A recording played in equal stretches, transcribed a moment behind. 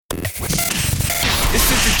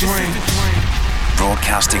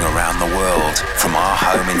Broadcasting around the world from our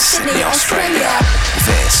home in Sydney, Australia.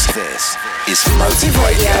 This is Motive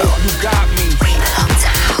Radio. You got me. We belong to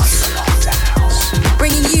house.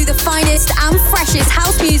 Bringing you the finest and freshest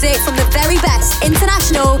house music from the very best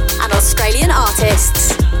international and Australian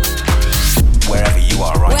artists. Wherever you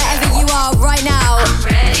are right now,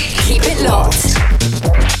 Keep it locked.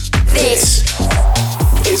 This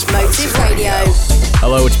is Motive Radio.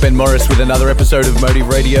 Hello, it's Ben Morris with another episode of Motive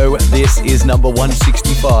Radio. This is number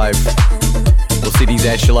 165. Well, Sydney's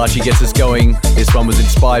Ash Shalachi gets us going. This one was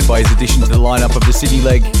inspired by his addition to the lineup of the Sydney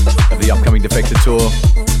leg of the upcoming Defected tour,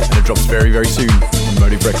 and it drops very, very soon on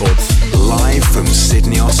Motive Records. Live from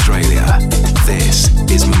Sydney, Australia, this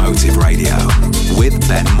is Motive Radio with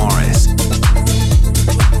Ben Morris.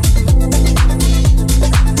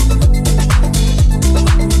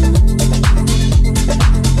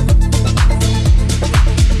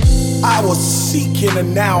 I was seeking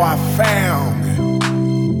and now I found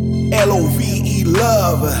L-O-V-E,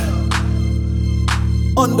 love.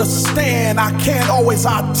 Understand, I can't always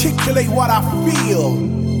articulate what I feel,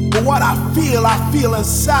 but what I feel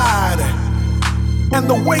inside. And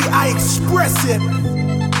the way I express it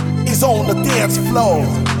is on the dance floor.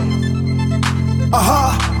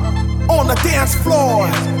 On the dance floor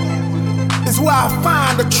is where I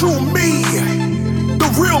find the true me, the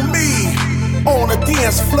real me. On the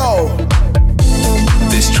dance floor.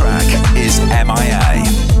 This track is MIA,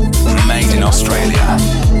 made in Australia.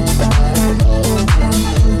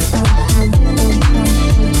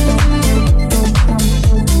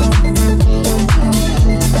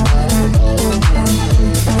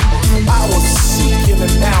 I was seeking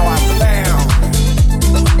and now I found.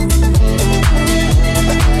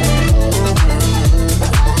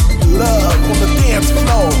 Love on the dance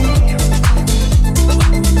floor.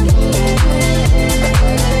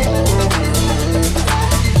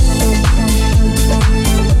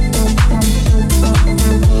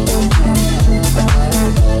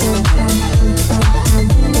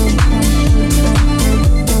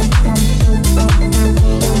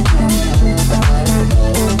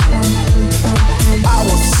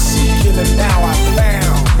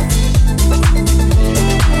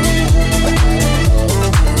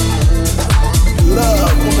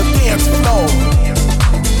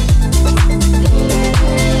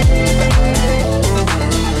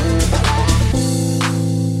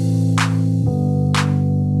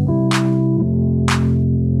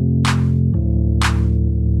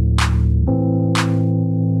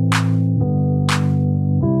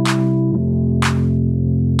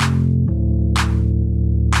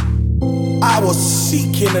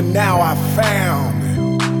 And now I found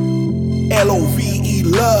L-O-V-E,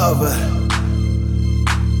 love.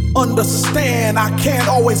 Understand, I can't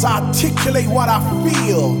always articulate what I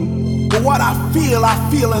feel, but what I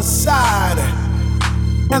feel inside.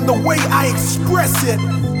 And the way I express it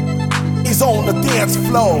is on the dance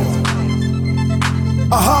floor.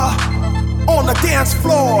 On the dance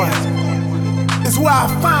floor is where I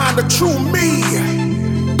find the true me,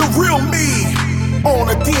 the real me. On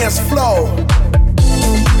the dance floor.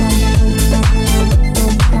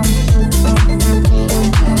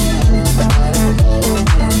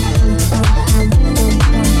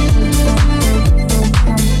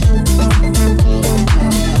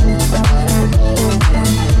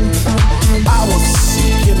 I was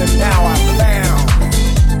seeking and now I found.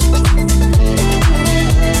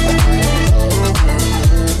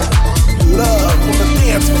 Love on the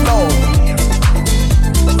dance floor.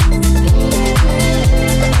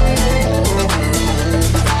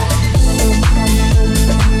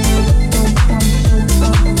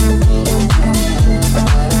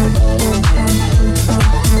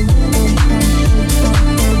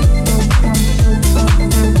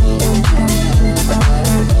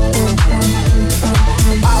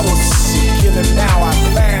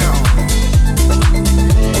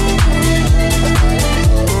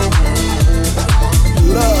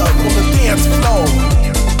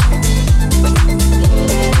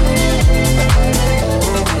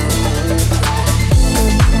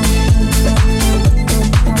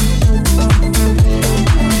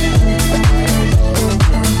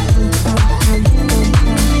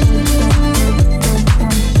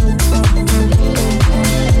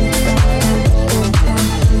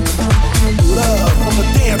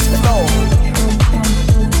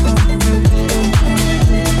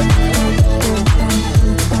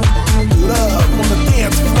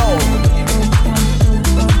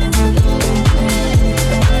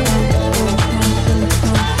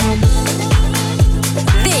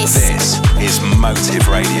 Motive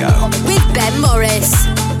Radio with Ben Morris.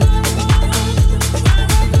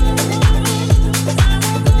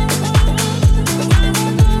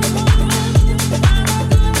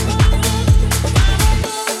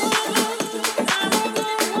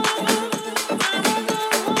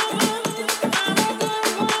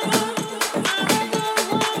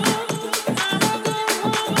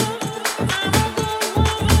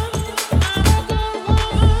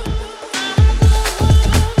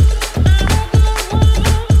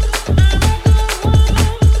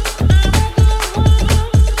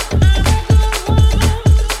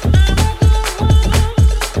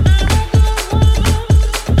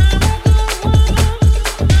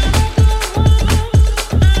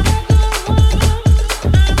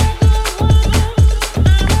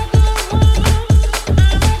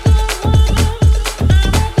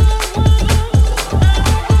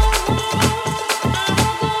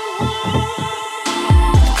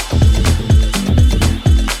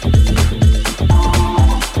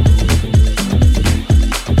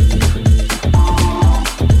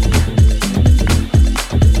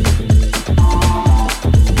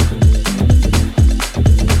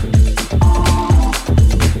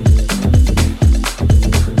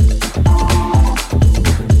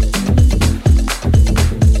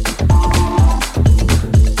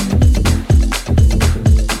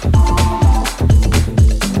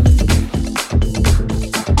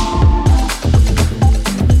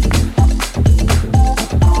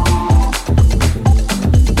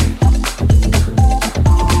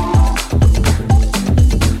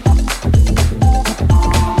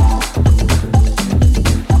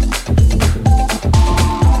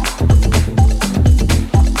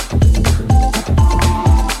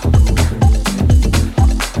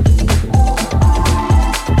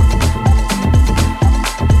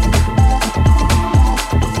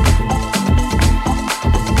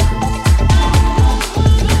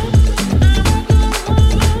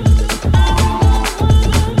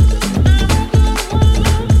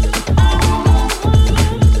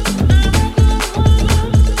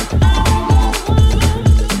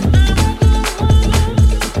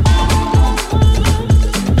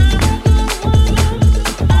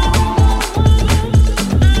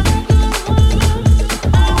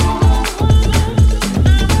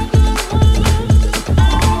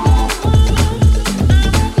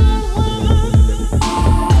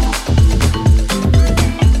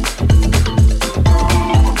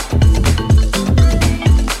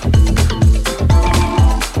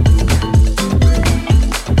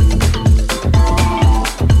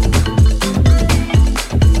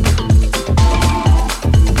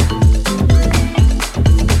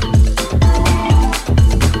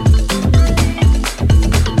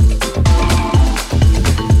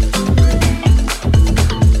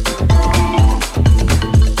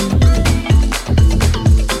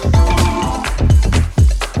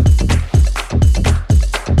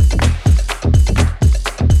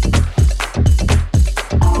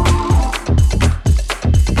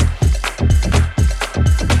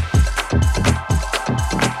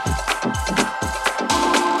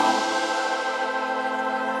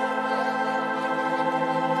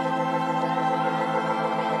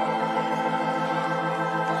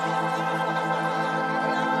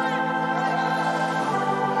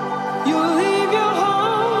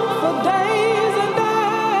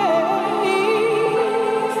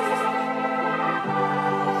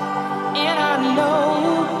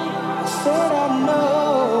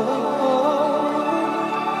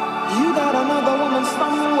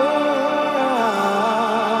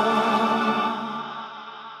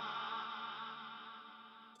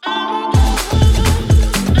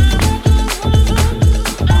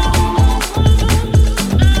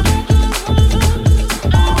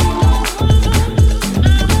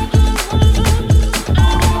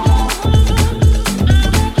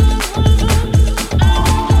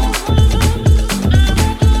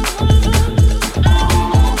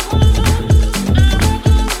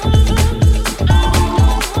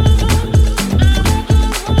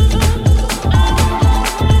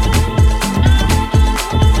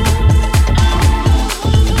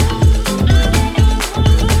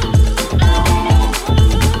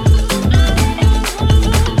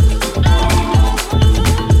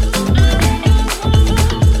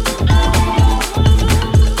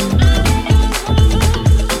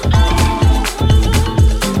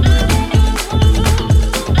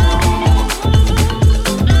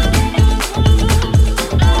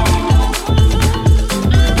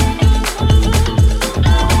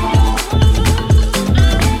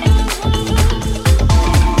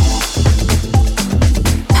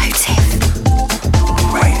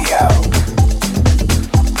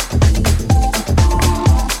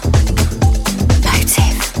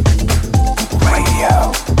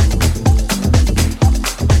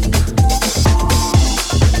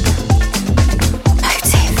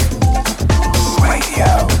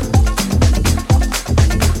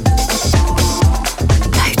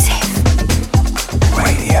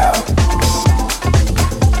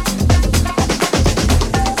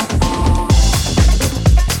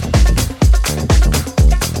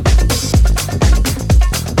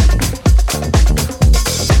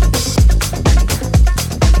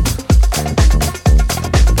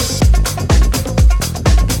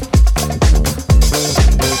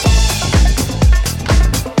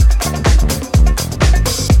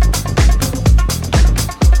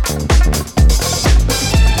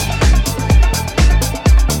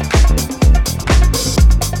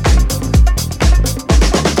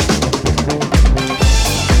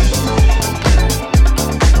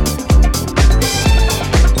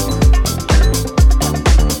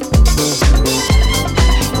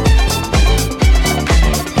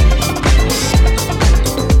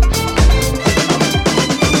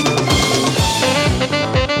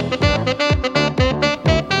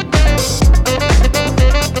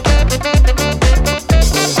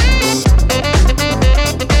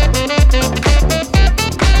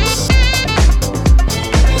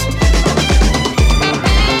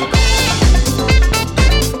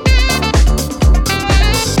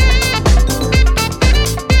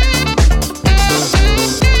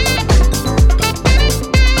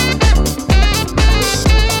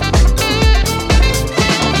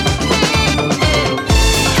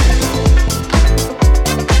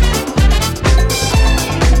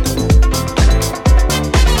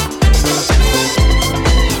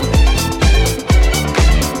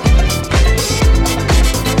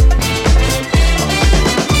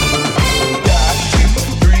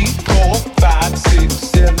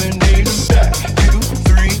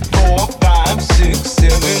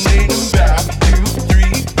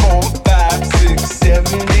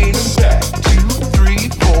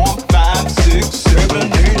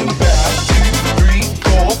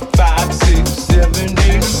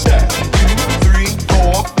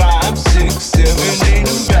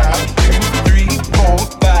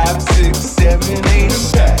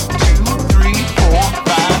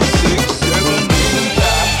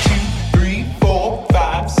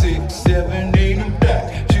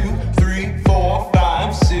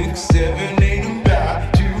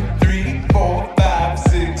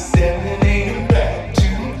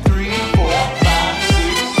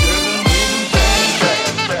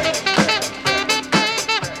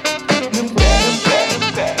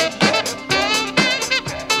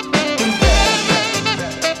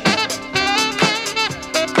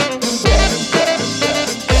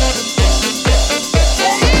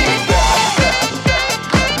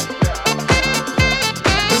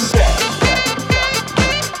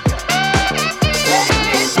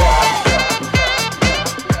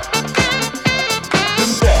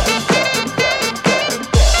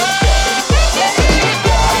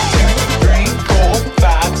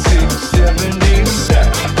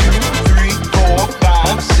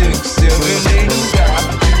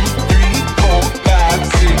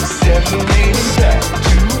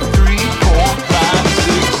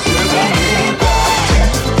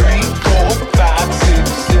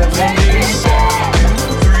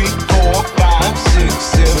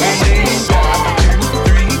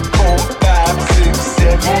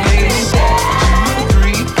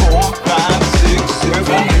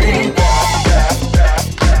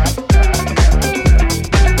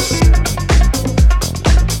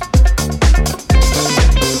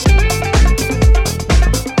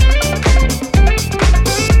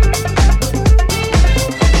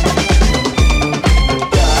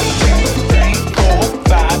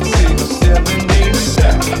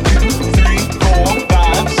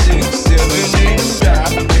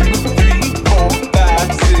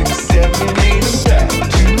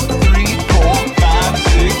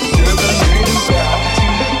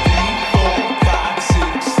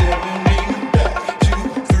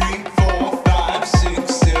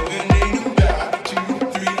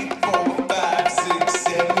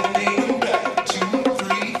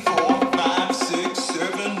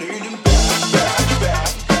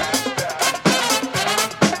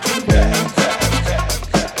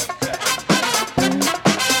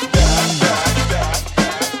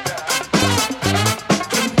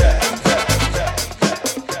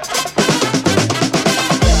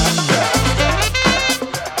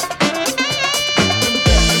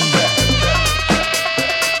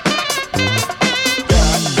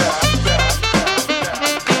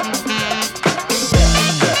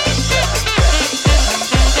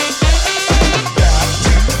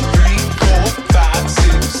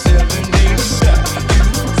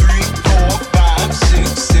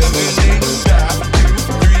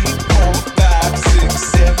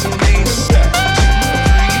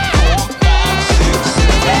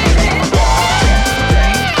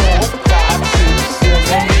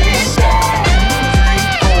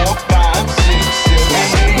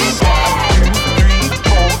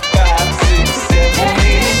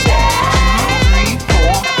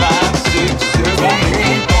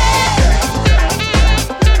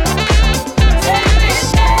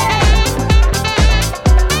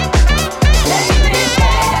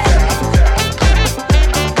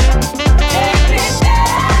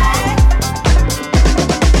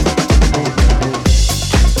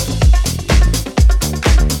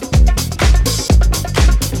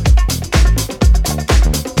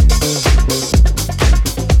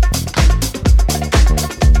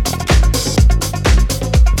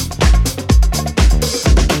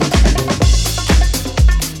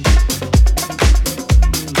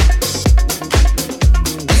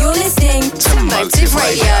 Motive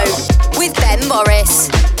Radio with Ben Morris.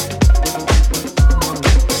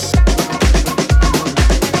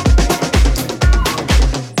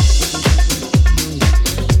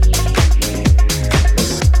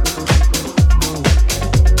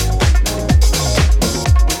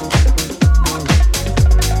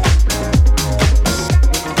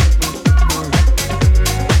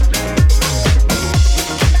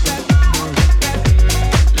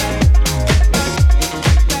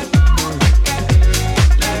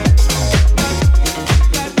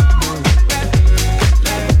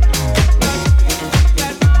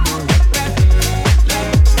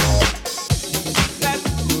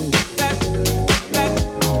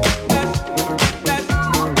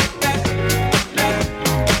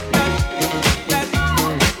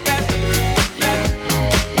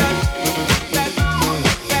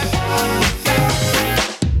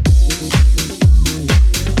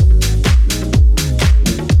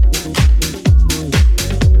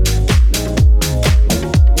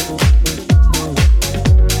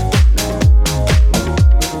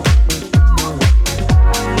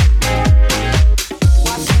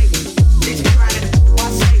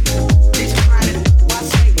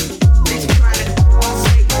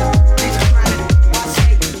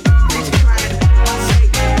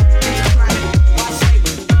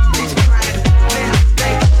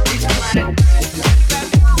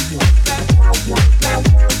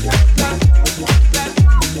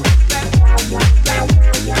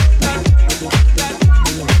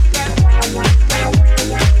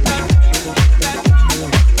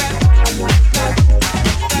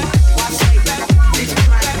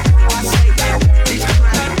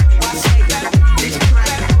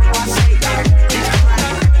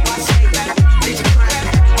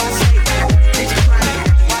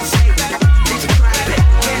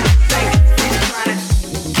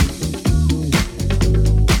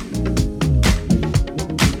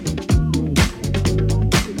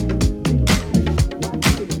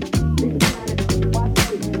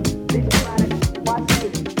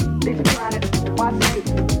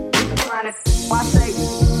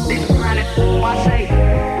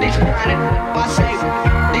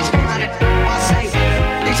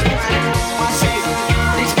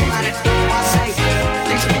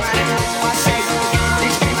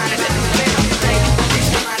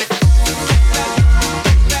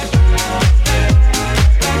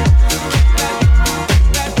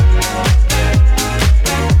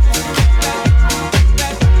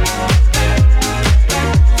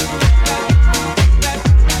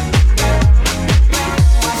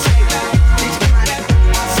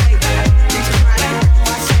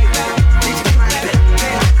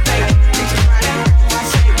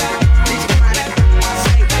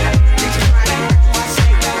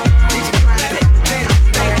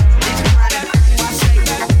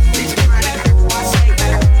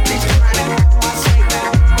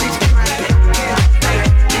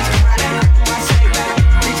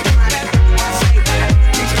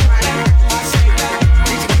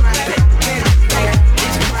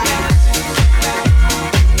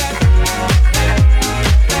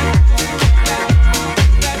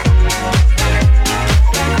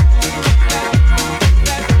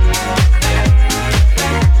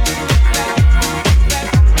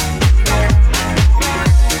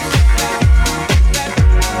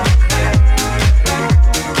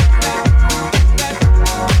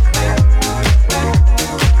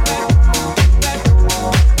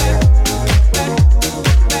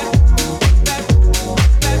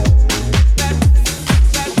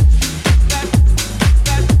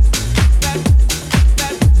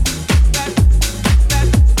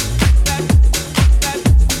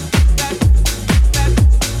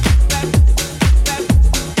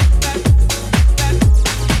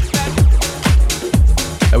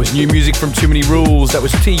 New music from Too Many Rules. That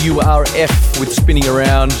was TURF with Spinning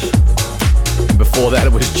Around. And before that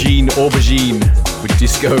it was Jean Aubergine with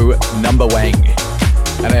Disco Number Wang.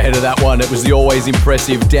 And ahead of that one it was the always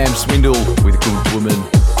impressive Damn Swindle with Good Woman.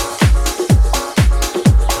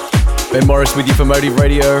 Ben Morris with you for Motive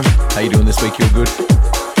Radio. How you doing this week? You're good?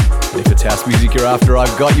 And if it's house music you're after,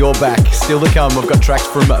 I've got your back. Still to come, I've got tracks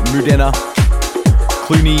from Mudena,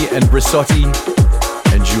 Clooney and Brissotti,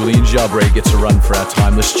 and Julian Jabre gets a run for our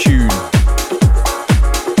timeless tune.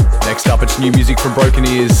 Next up, it's new music from Broken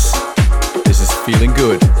Ears. This is Feeling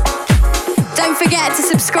Good. Don't forget to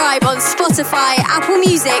subscribe on Spotify, Apple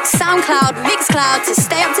Music, SoundCloud, Mixcloud to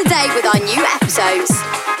stay up to date with our new episodes.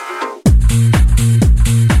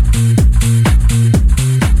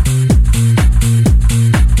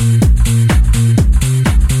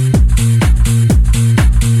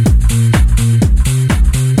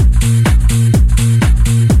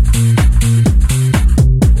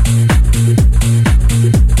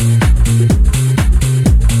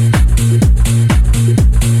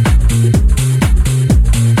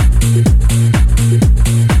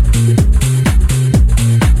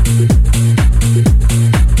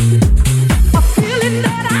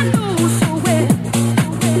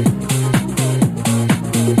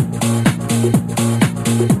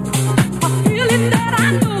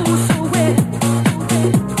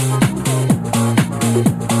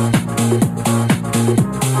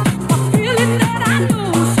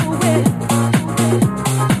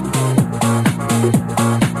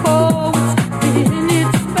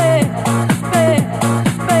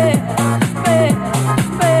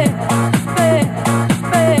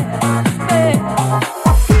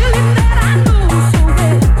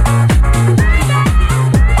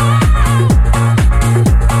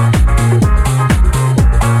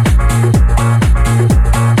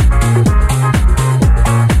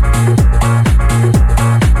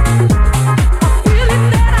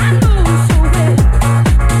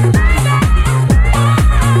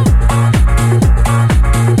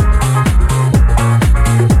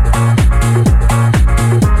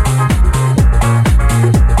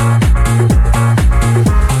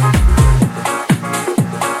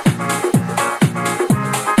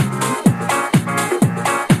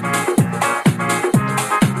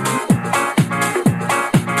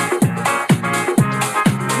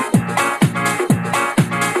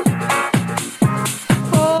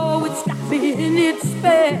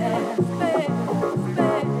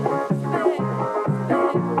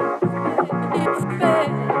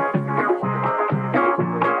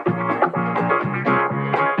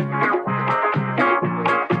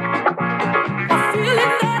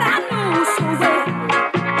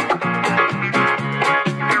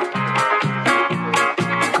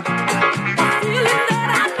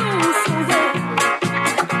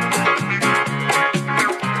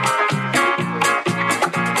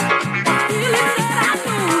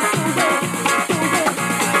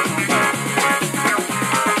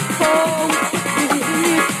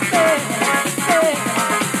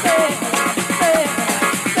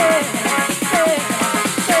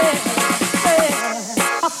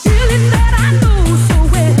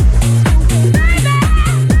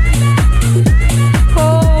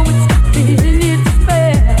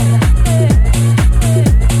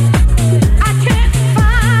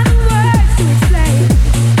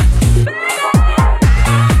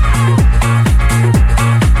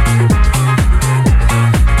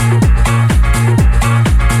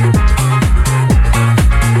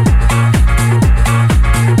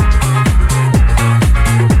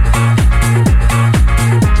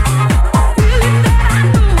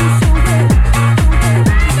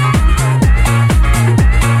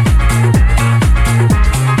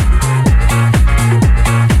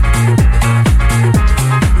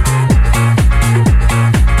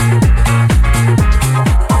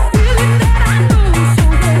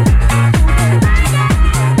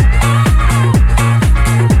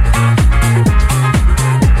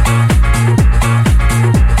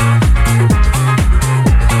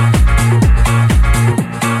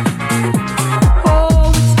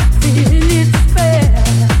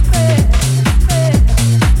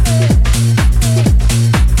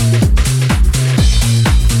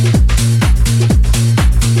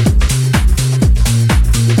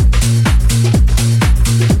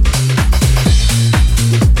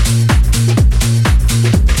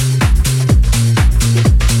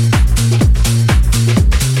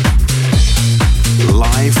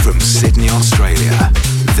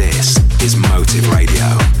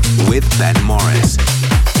 Ben Morris.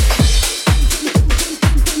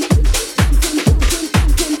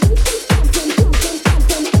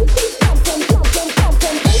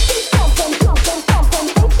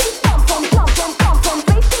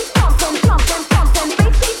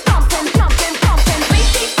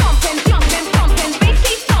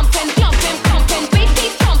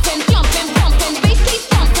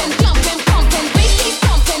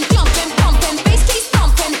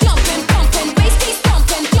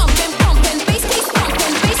 Bass keeps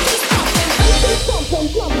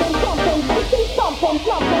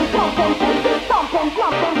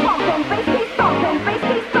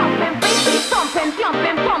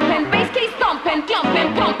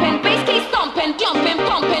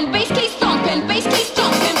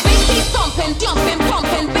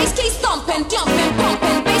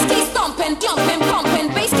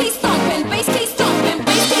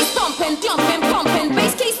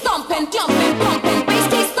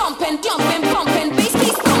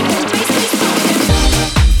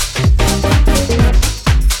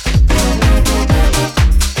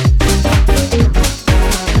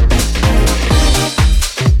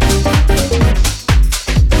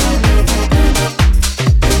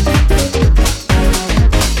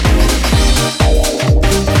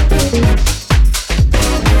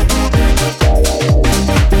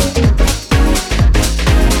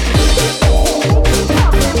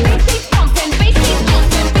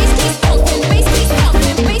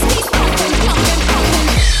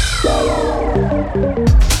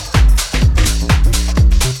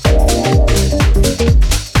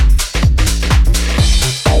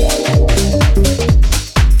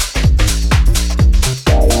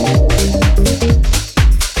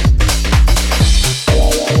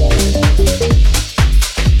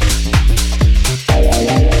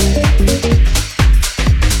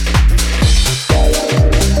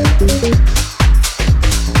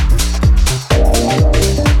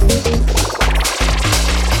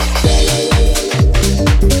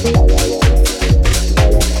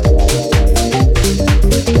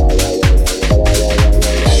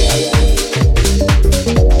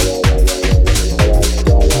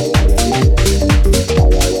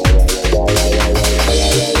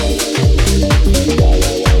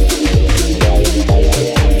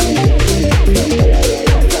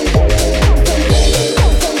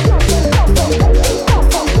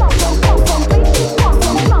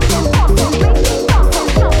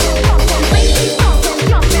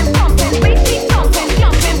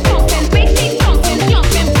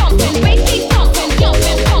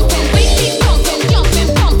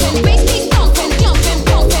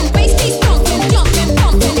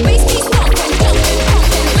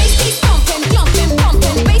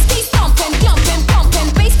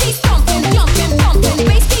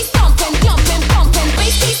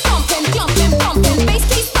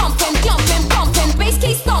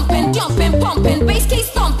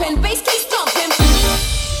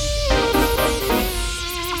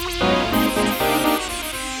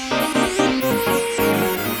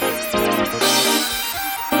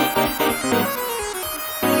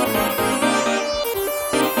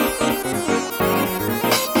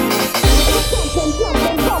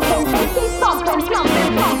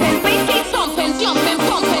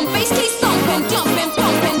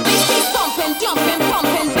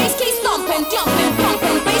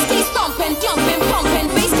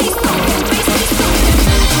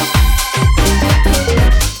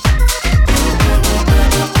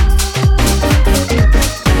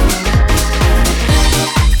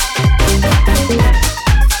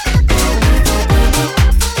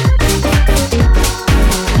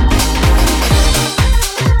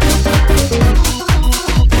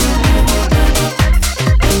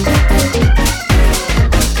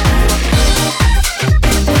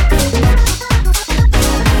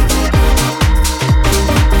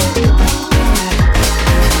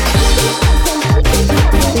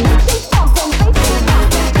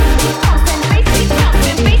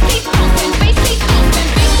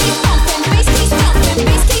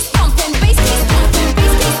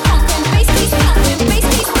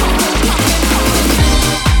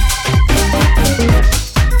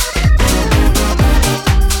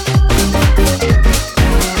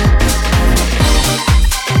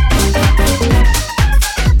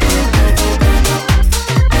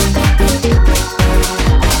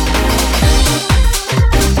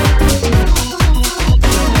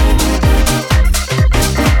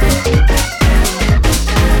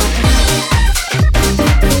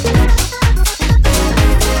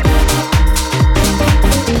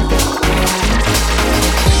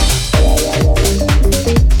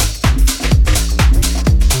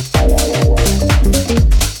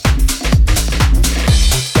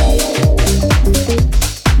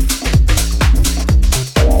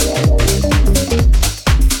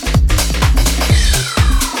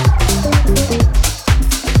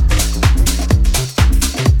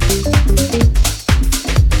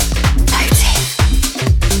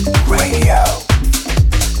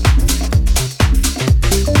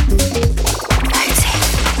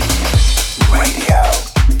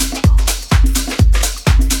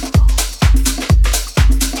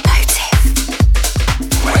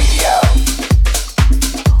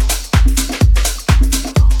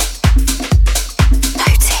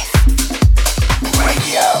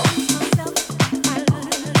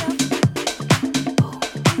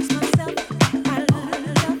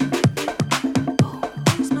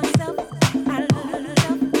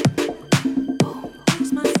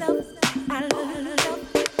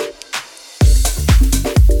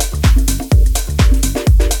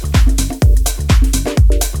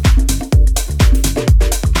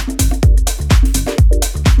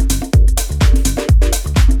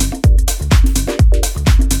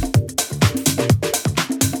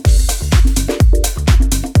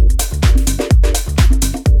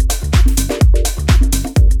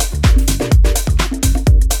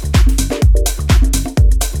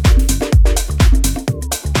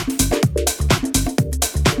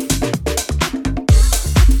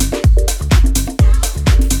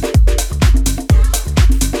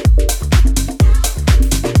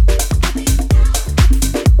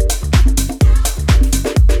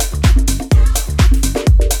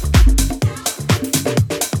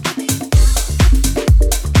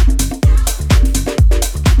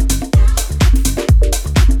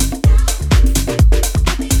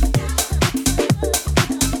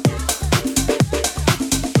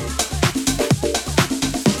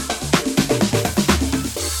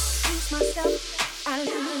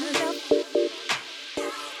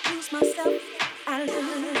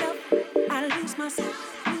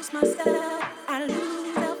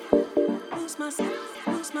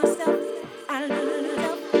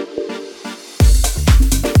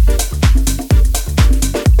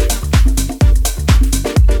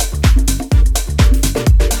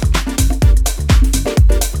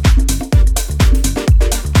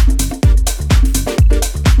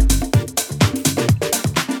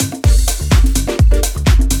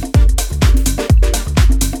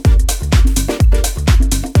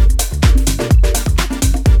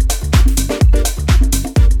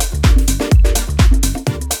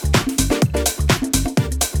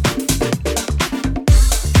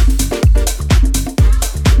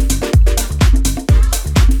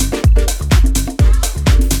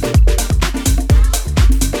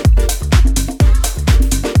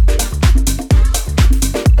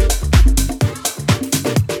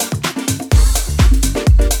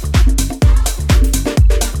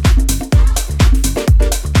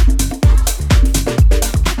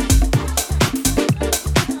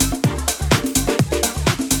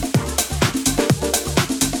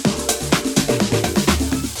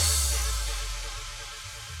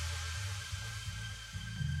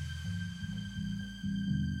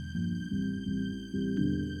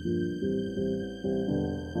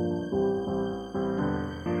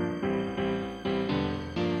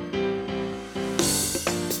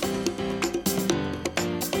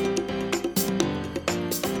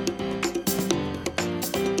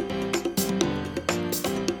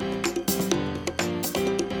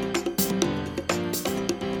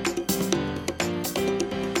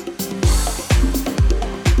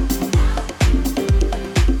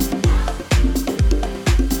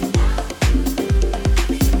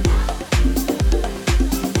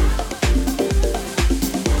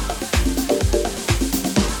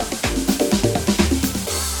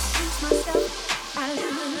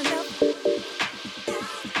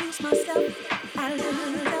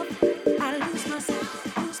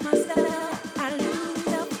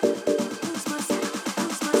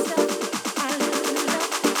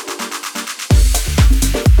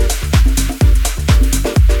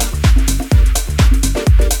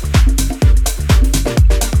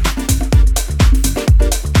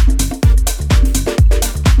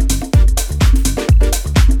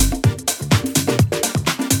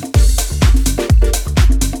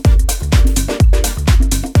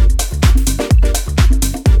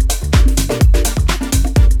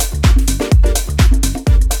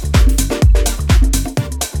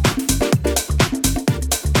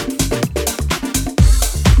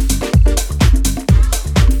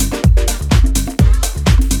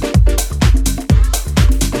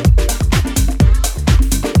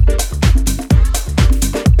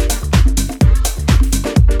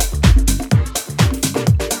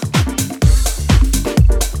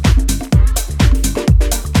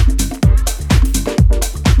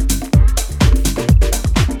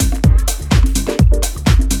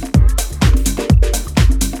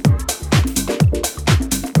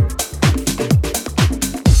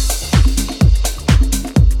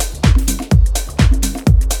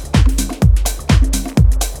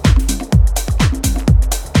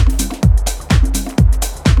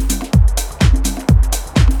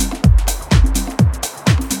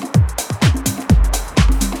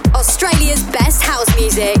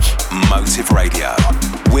music. Motive Radio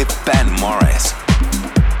with Ben Morris.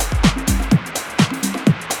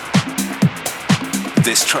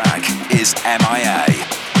 This track is MIA,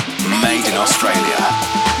 made in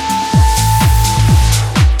Australia.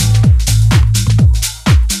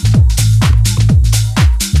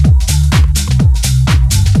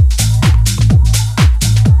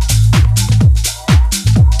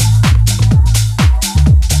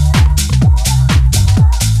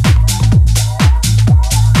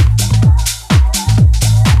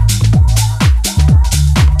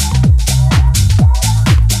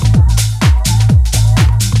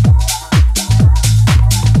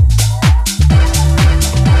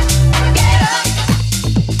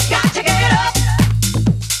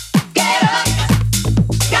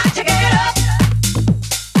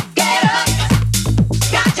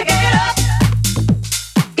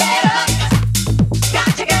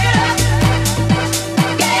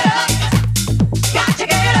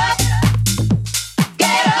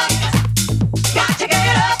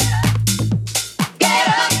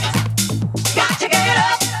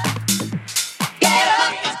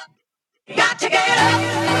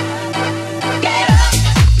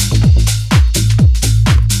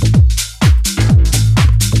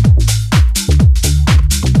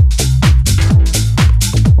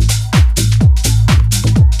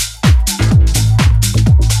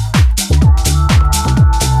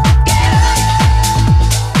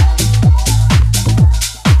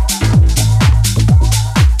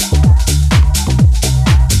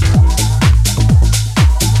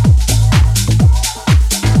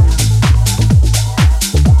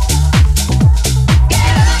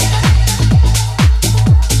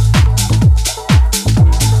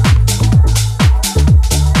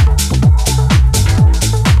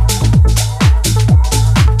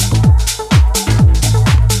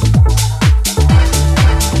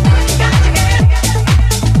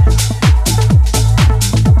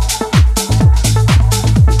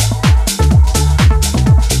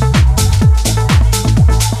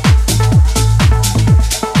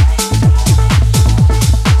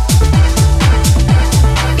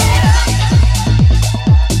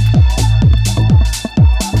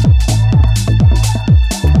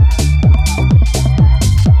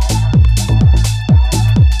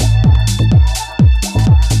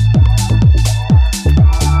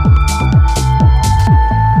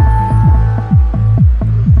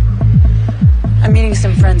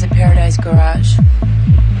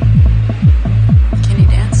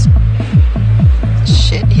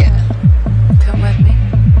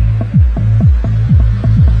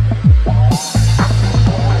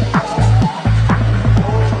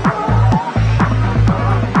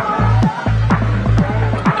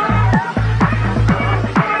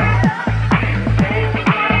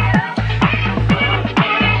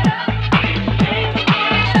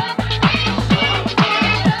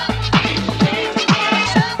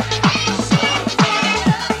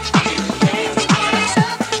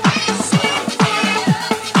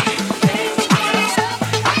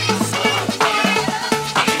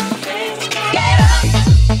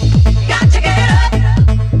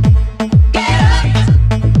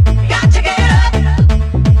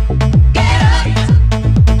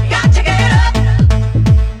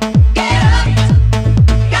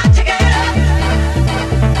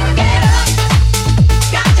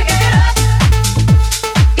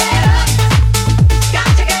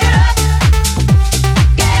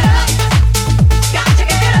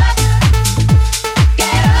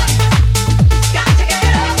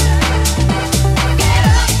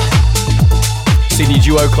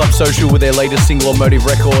 Club Social with their latest single on Motive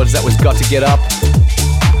Records. That was Got to Get Up.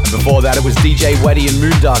 And before that, it was DJ Waddy and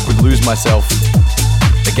Moondark with Lose Myself.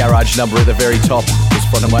 The garage number at the very top was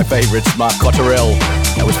one of my favorites, Mark Cotterell.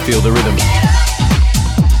 That was Feel the Rhythm.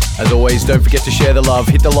 As always, don't forget to share the love.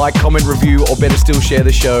 Hit the like, comment, review, or better still, share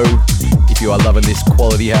the show if you are loving this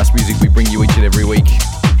quality house music we bring you each and every week.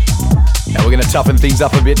 Now we're going to toughen things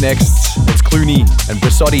up a bit next. It's Clooney and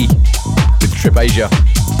Brasotti with Trip Asia.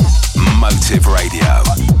 Motive Radio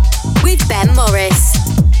with Ben Morris.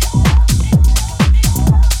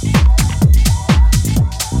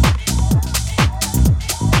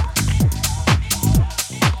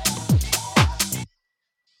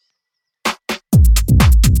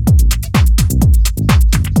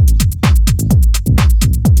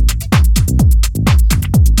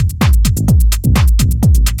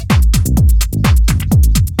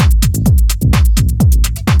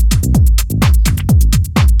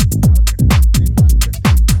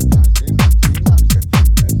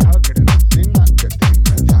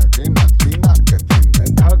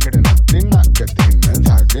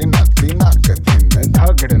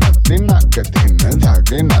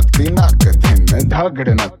 धागे नाती नाक धिन धागड़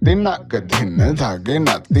नाती नाक धिन धागे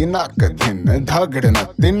नाती नाक धिन धागड़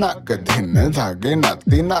नाती नाक धिन धागे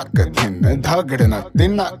नाती नाक धिन धागड़ नाती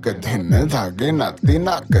नाक धिन धागे नाती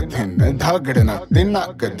नाक धिन धागड़ नाती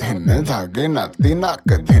नाक धिन धागे नाती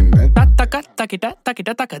नाक धिन तत्तक तकिट तकिट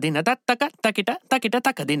तकदिन तत्तक तकिट तकिट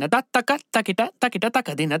तकदिन तत्तक तकिट तकिट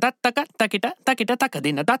तकदिन तत्तक तकिट तकिट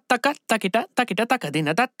तकदिन तत्तक तकिट तकिट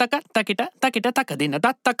तकदिन तत्तक तकिट तकिट तकदिन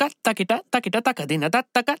तत्तक तकिट तकिट तकदिन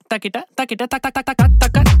तत्तक तकिट तकिट तक तक तक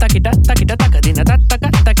तक तकिट तकिट तकदिन तत्तक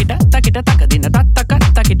तकिट तकिट तकदिन तत्तक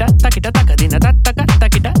तकिट तकिट तकदिन तत्तक तकिट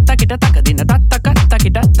तकिट तकदिन तत्तक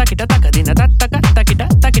तकिट तकिट तकदिन तत्तक तकिट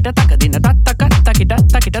तकिट तकदिन तत्तक तकिट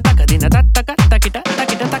तकिट तकदिन तत्तक तकिट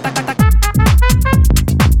तकिट तक तक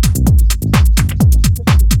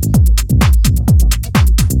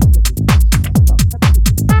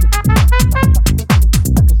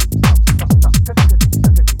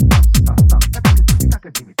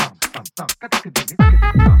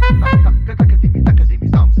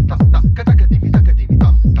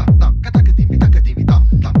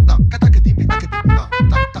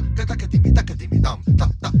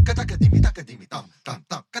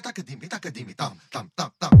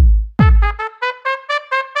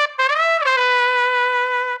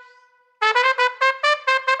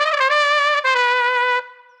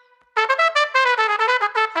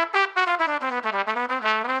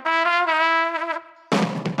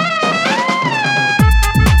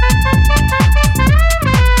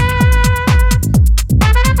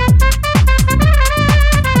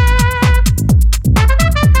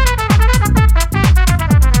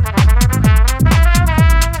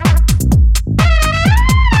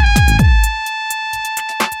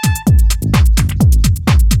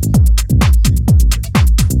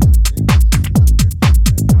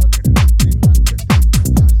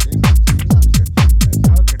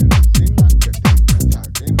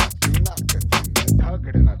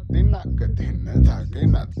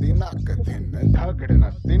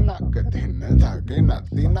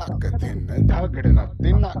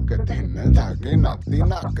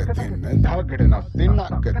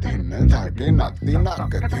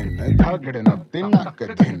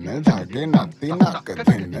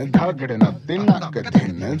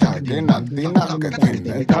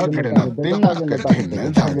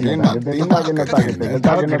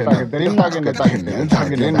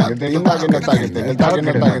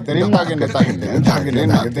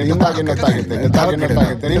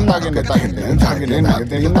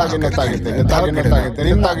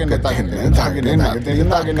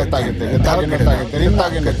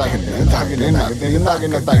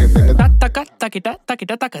तक तकिट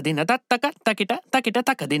तकिट तकदिन तत्तक तकिट तकिट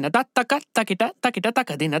तकदिन तत्तक तकिट तकिट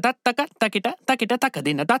तकदिन तत्तक तकिट तकिट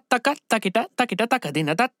तकदिन तत्तक तकिट तकिट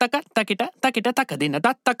तकदिन तत्तक तकिट तकिट तकदिन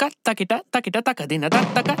तत्तक तकिट तकिट तकदिन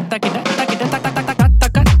तत्तक तकिट तकिट तक तक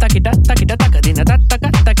तक तकिट तकिट तकदिन तत्तक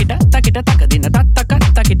तकिट तकिट तकदिन तत्तक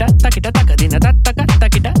तकिट तकिट तकदिन तत्तक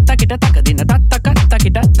तकिट तकिट तकदिन तत्तक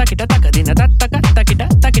तकिट तकिट तकदिन तत्तक तकिट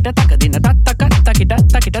तकिट तकदिन तत्तक तकिट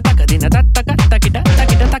तकिट तकदिन तत्तक तकिट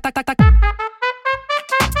तकिट तक तक तक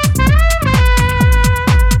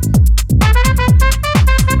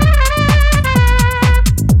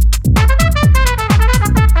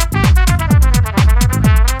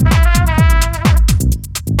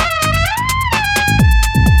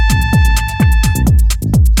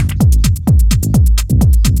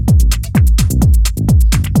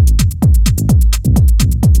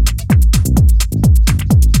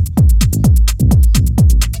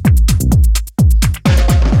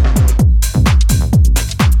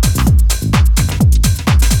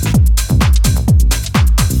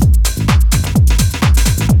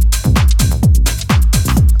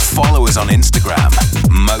On Instagram,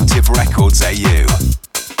 Motive Records AU.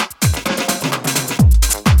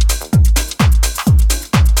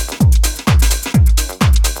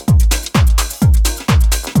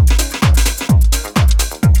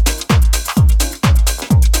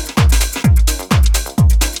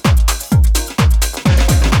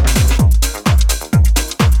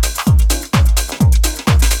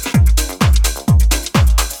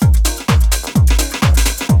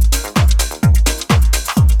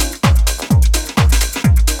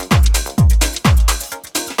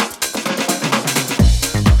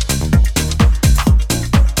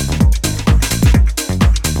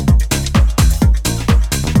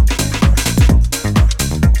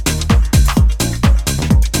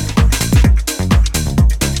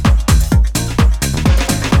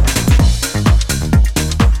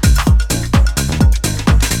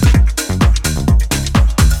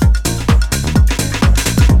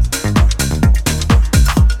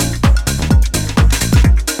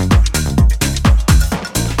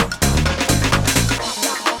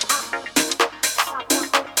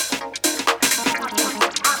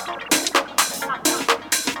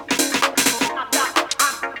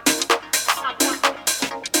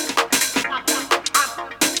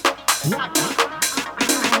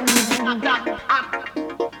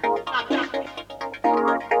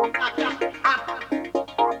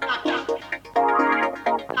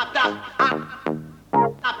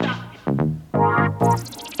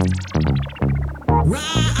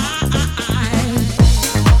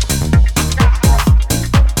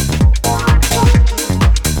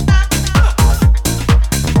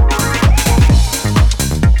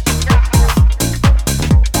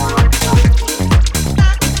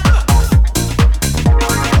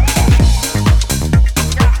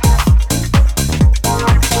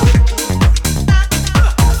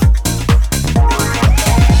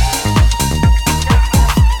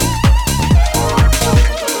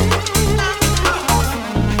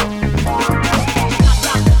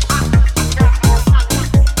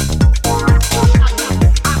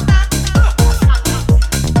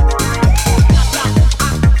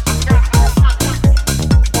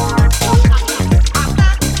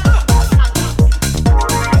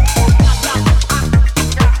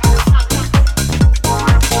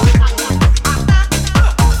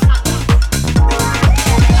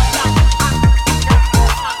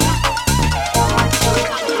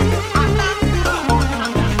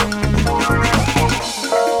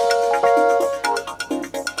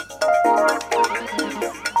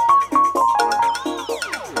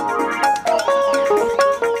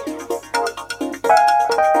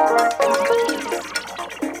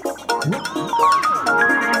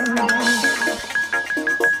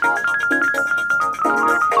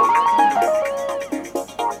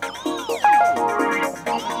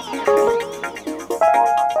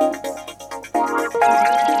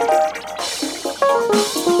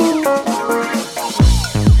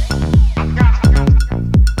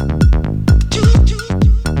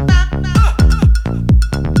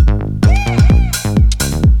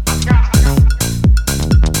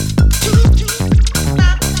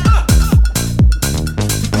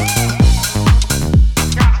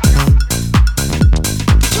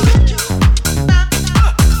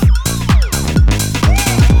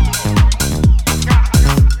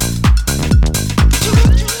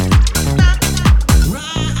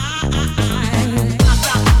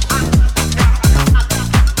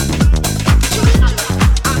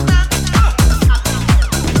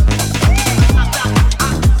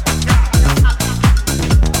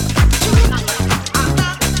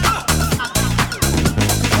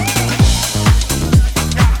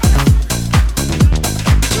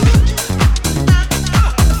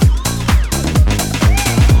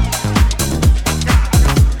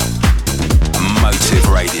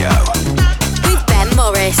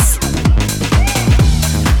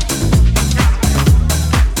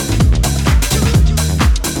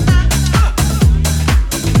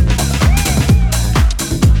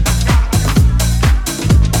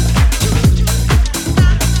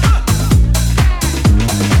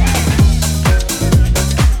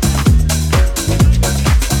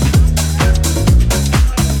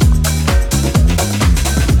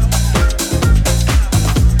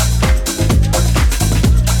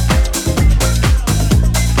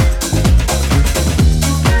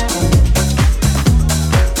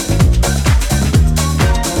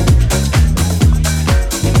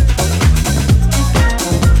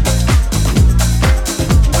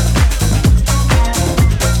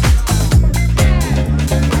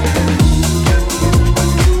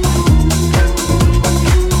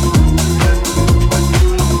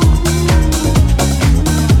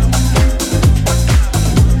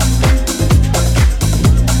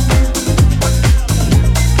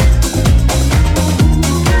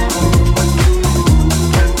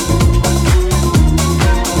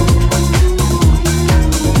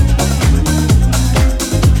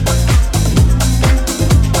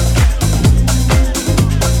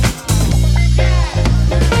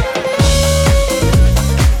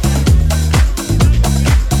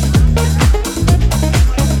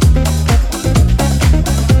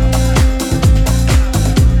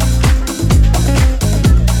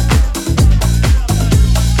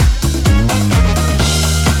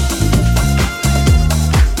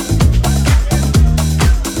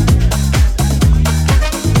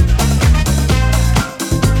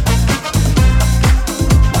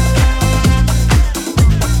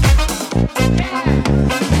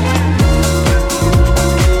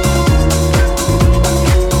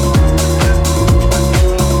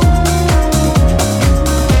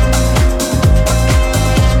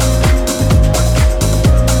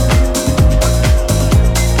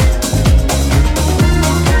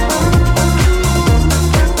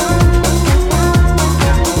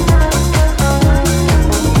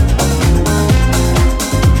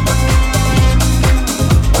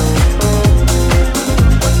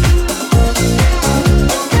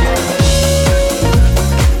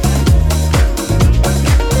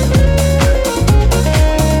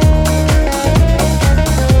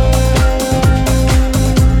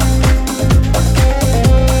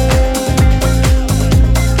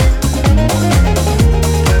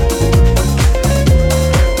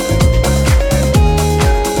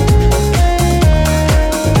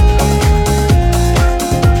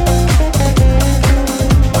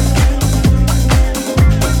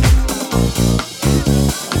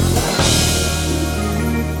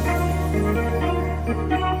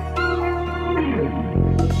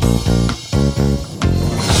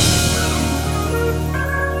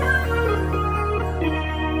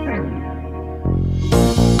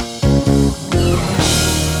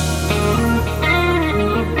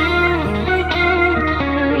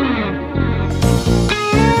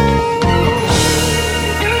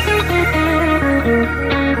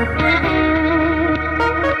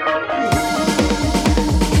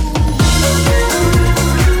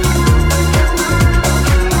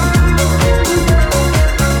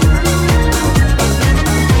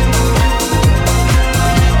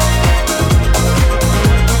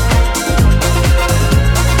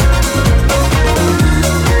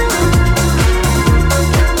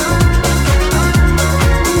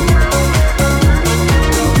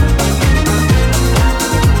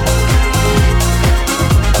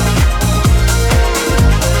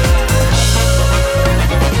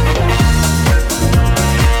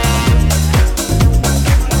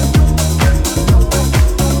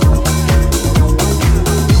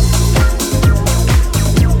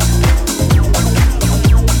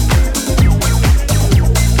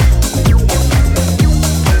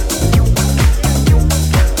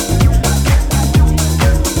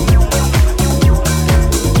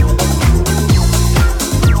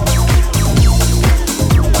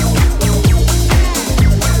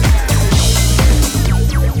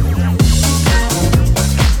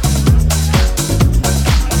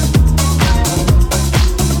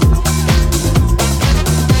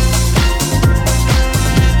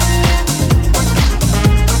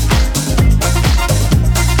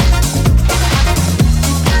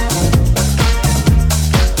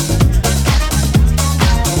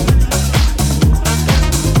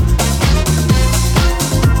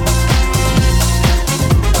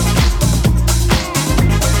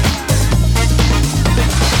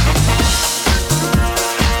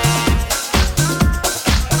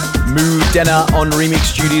 Denner on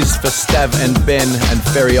remix duties for Stav and Ben and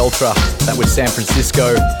Ferry Ultra. That was San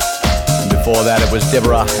Francisco. And before that it was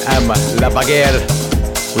Deborah Am La Baguerre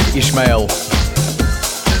with Ishmael.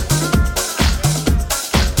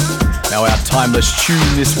 Now our timeless tune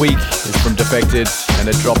this week is from Defected and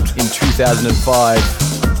it dropped in 2005.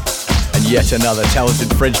 And yet another talented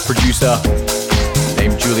French producer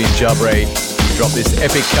named Julien Jabre dropped this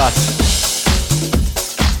epic cut.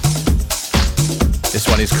 This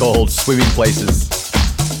one is called Swimming Places.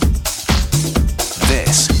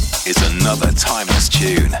 This is another timeless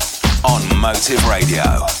tune on Motive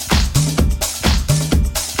Radio.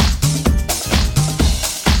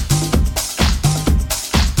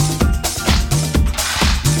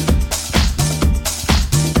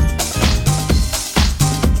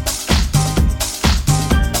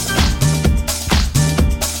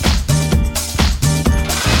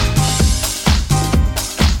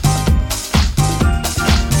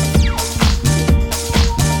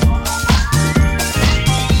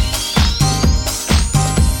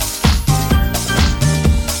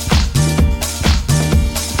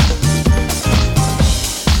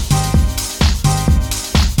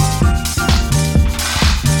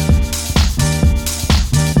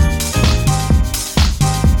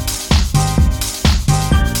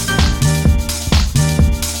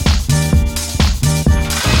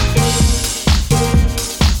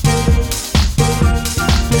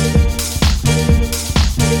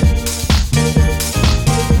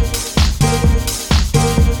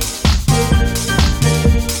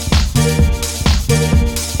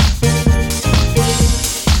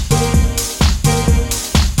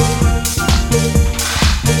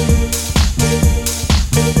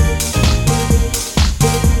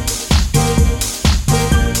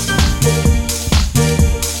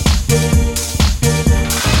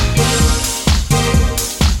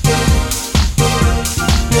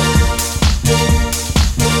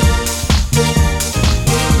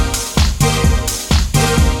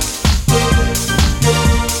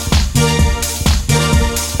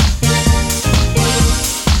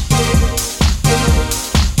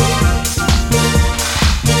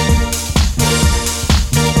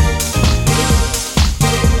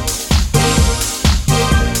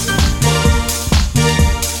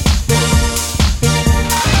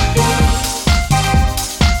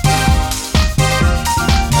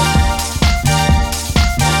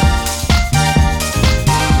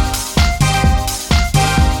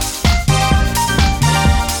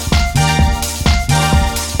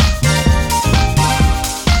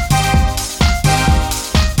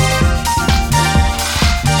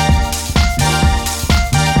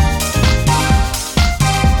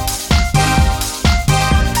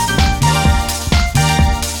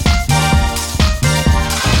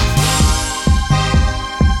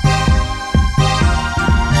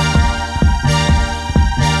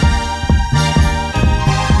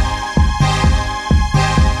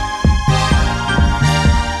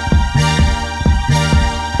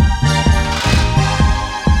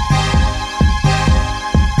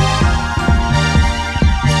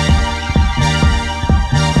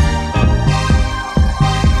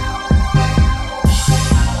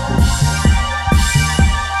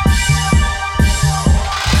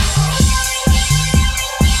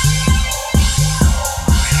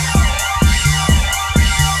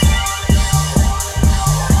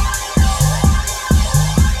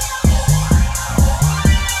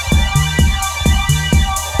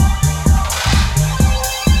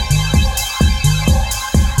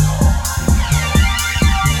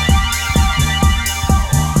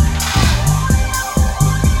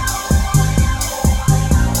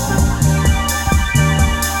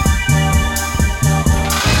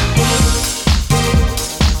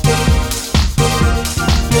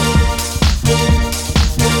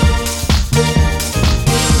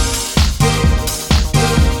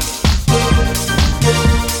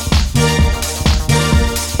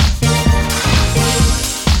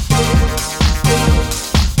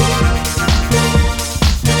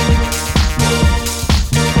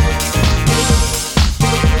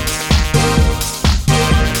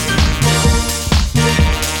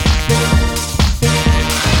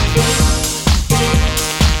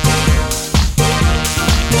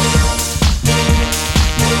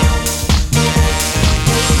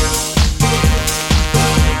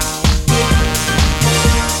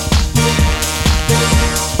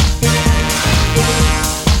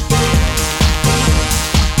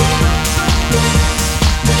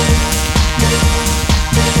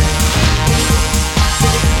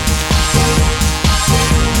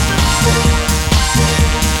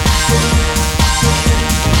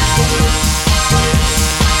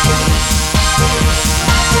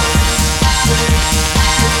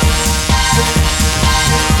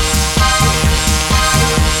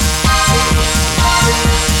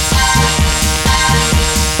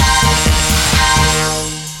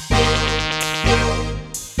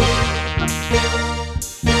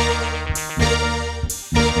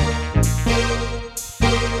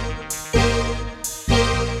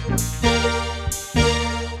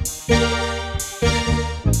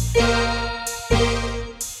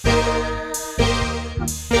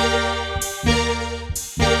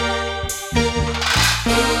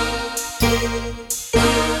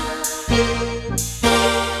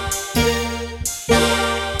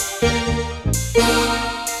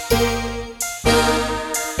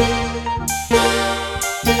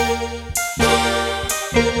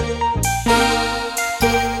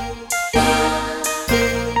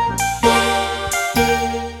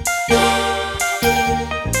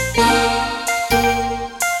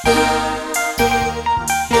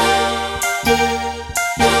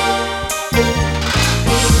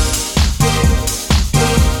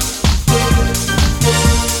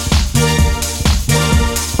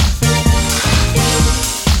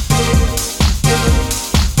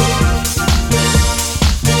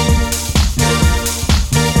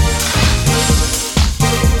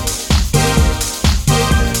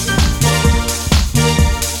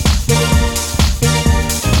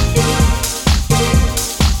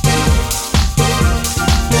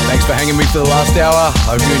 For the last hour.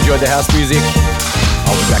 I hope you enjoyed the house music.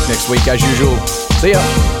 I'll be back next week as usual. See ya.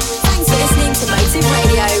 Thanks for listening to Motive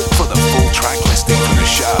Radio. For the full track listing for the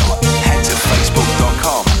show, head to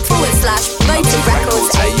facebook.com/Motive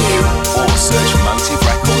Records AU.